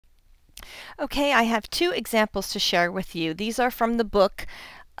Okay, I have two examples to share with you. These are from the book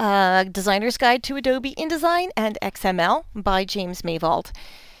Designer's Guide to Adobe InDesign and XML by James Maivald.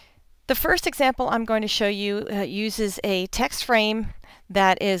 The first example I'm going to show you uses a text frame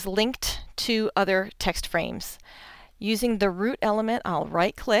that is linked to other text frames. Using the root element, I'll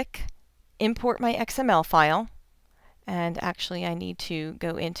right-click, import my XML file, and actually I need to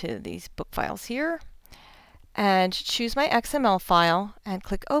go into these book files here and choose my XML file and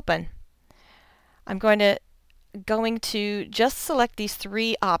click Open. I'm going to just select these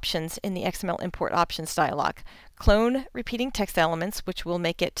three options in the XML Import Options dialog. Clone repeating text elements, which will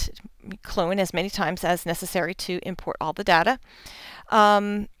make it clone as many times as necessary to import all the data.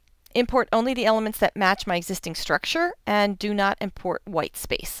 Import only the elements that match my existing structure, and do not import white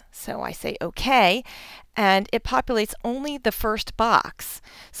space. So I say OK, and it populates only the first box.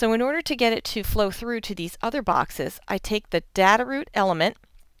 So in order to get it to flow through to these other boxes, I take the data root element,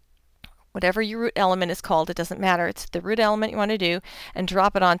 whatever your root element is called, it doesn't matter, it's the root element you want to do, and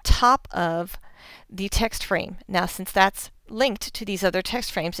drop it on top of the text frame. Now, since that's linked to these other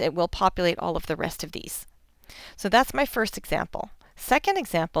text frames, it will populate all of the rest of these. So that's my first example. Second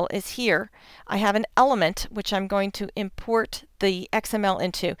example is here. I have an element which I'm going to import the XML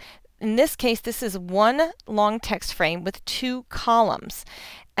into. In this case, this is one long text frame with two columns.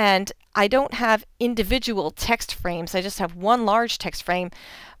 And I don't have individual text frames. I just have one large text frame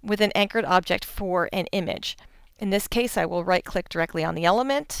with an anchored object for an image. In this case, I will right-click directly on the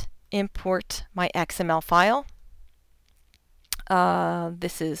element, import my XML file.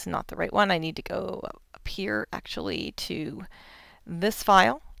 This is not the right one. I need to go up here actually to this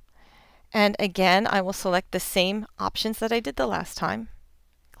file. And again, I will select the same options that I did the last time.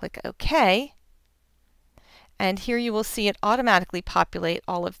 Click OK. And here you will see it automatically populate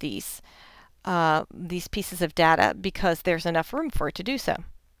all of these pieces of data because there's enough room for it to do so.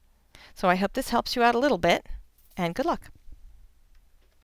 So I hope this helps you out a little bit, and good luck.